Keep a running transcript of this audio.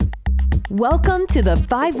Welcome to the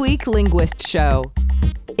 5-Week Linguist Show.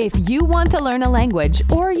 If you want to learn a language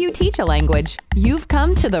or you teach a language, you've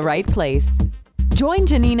come to the right place. Join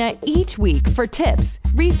Janina each week for tips,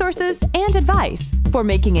 resources, and advice for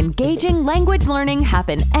making engaging language learning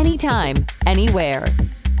happen anytime, anywhere.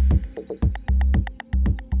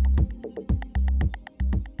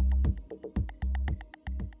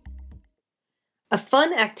 A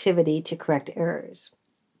fun activity to correct errors.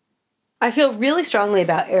 I feel really strongly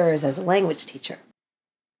about errors as a language teacher.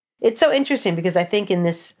 It's so interesting because I think in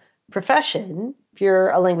this profession, if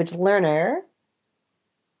you're a language learner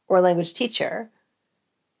or a language teacher,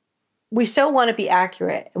 we so want to be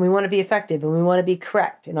accurate and we want to be effective and we want to be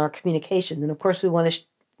correct in our communication. And of course, we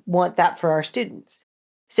want that for our students.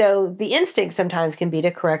 So the instinct sometimes can be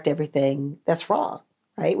to correct everything that's wrong,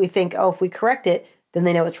 right? We think, oh, if we correct it, then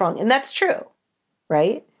they know it's wrong. And that's true,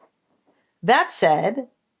 right? That said,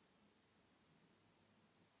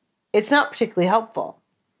 it's not particularly helpful.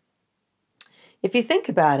 If you think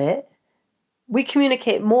about it, we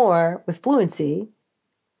communicate more with fluency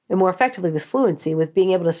and more effectively with fluency with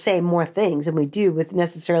being able to say more things than we do with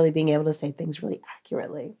necessarily being able to say things really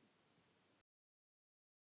accurately.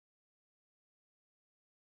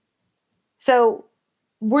 So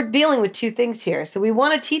we're dealing with two things here. So we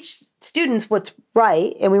want to teach students what's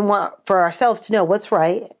right, and we want for ourselves to know what's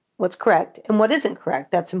right, what's correct, and what isn't correct.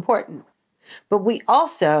 That's important. But we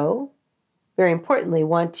also, very importantly,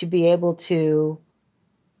 want to be able to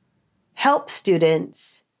help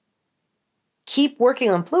students keep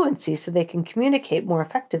working on fluency so they can communicate more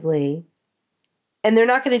effectively. And they're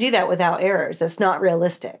not going to do that without errors. That's not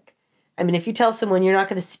realistic. I mean, if you tell someone you're not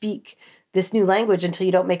going to speak this new language until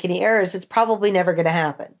you don't make any errors, it's probably never going to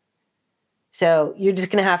happen. So you're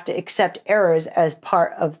just going to have to accept errors as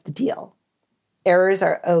part of the deal. Errors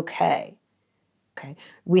are okay. Okay.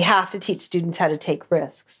 We have to teach students how to take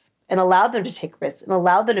risks and allow them to take risks and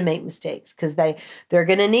allow them to make mistakes because they're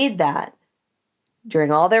going to need that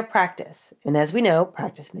during all their practice. And as we know,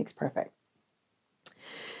 practice makes perfect.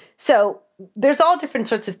 So there's all different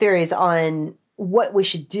sorts of theories on what we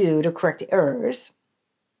should do to correct errors.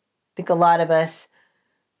 I think a lot of us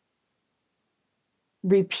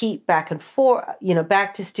repeat back and forth,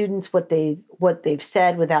 back to students what they've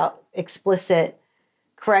said without explicit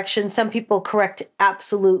correction. Some people correct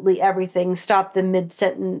absolutely everything, stop them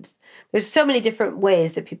mid-sentence. There's so many different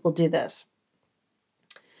ways that people do this.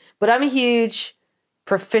 But I'm a huge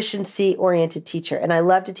proficiency-oriented teacher, and I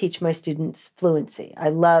love to teach my students fluency.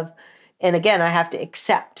 And again, I have to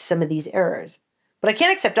accept some of these errors. But I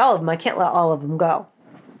can't accept all of them. I can't let all of them go.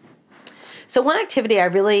 So one activity I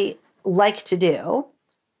really like to do,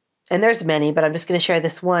 and there's many, but I'm just going to share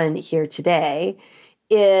this one here today,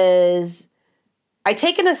 is I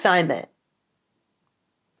take an assignment.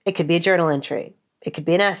 It could be a journal entry. It could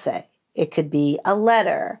be an essay. It could be a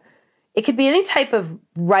letter. It could be any type of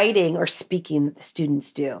writing or speaking that the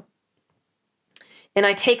students do. And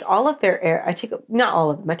I take all of their errors, I take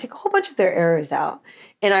a whole bunch of their errors out,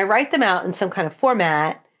 and I write them out in some kind of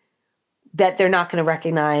format that they're not going to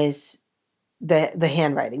recognize the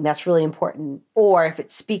handwriting. That's really important. Or if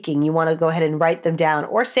it's speaking, you want to go ahead and write them down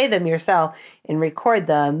or say them yourself and record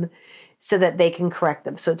them so that they can correct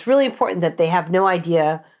them. So it's really important that they have no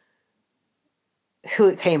idea who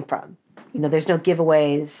it came from. There's no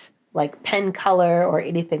giveaways like pen color or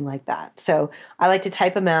anything like that. So I like to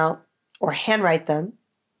type them out or handwrite them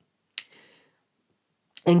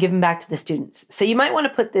and give them back to the students. So you might want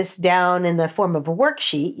to put this down in the form of a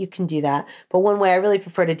worksheet. You can do that. But one way I really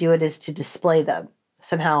prefer to do it is to display them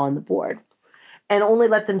somehow on the board and only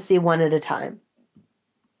let them see one at a time.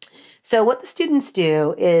 So what the students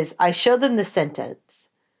do is I show them the sentence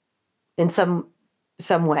in some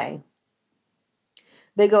way.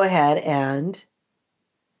 They go ahead and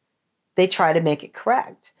they try to make it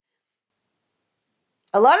correct.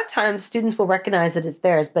 A lot of times students will recognize that it's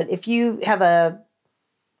theirs, but if you have an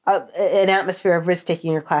atmosphere of risk-taking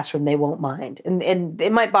in your classroom, they won't mind. And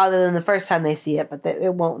it might bother them the first time they see it, but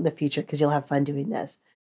it won't in the future because you'll have fun doing this.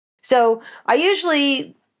 So I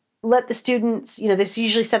usually let the students, there's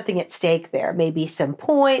usually something at stake there, maybe some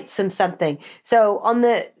points, something. So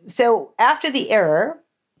after the error,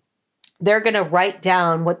 they're going to write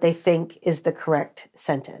down what they think is the correct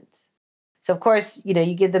sentence. So of course, you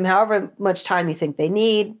give them however much time you think they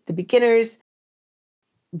need. The beginners,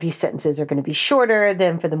 these sentences are going to be shorter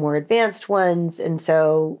than for the more advanced ones. And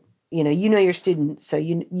so, you know your students, so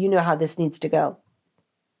you know how this needs to go.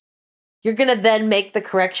 You're going to then make the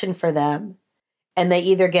correction for them. And they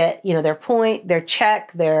either get, their point, their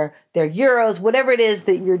check, their euros, whatever it is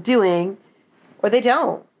that you're doing, or they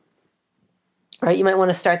don't. right? You might want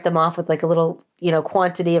to start them off with like a little,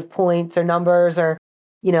 quantity of points or numbers, or,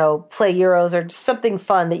 play Euros, or just something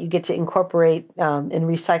fun that you get to incorporate and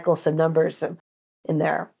recycle some numbers in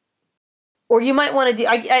there. Or you might want to do,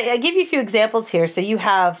 I give you a few examples here. So you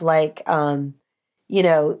have like,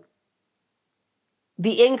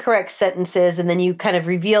 the incorrect sentences, and then you kind of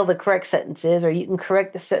reveal the correct sentences, or you can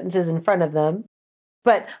correct the sentences in front of them.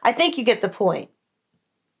 But I think you get the point.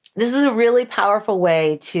 This is a really powerful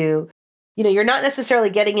way to, you're not necessarily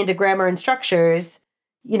getting into grammar and structures.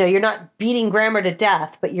 You're not beating grammar to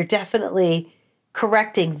death, but you're definitely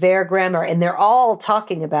correcting their grammar, and they're all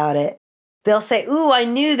talking about it. They'll say, ooh, I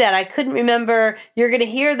knew that. I couldn't remember. You're going to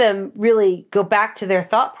hear them really go back to their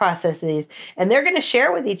thought processes, and they're going to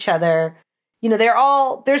share with each other.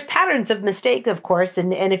 There's patterns of mistakes, of course.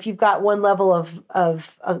 And if you've got one level of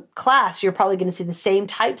a class, you're probably going to see the same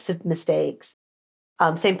types of mistakes,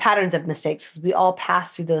 same patterns of mistakes, because we all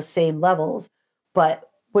pass through those same levels. But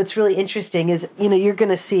what's really interesting is, you're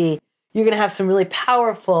going to have some really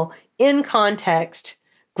powerful in context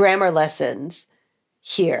grammar lessons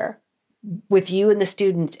here with you and the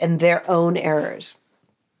students and their own errors.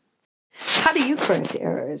 How do you correct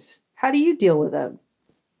errors? How do you deal with them?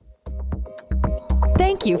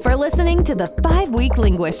 Thank you for listening to the 5-Week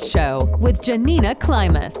Linguist Show with Janina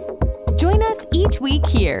Klimas. Join us each week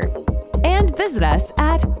here and visit us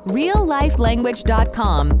at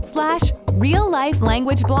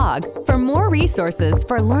reallifelanguage.com/reallifelanguageblog for more resources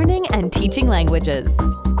for learning and teaching languages.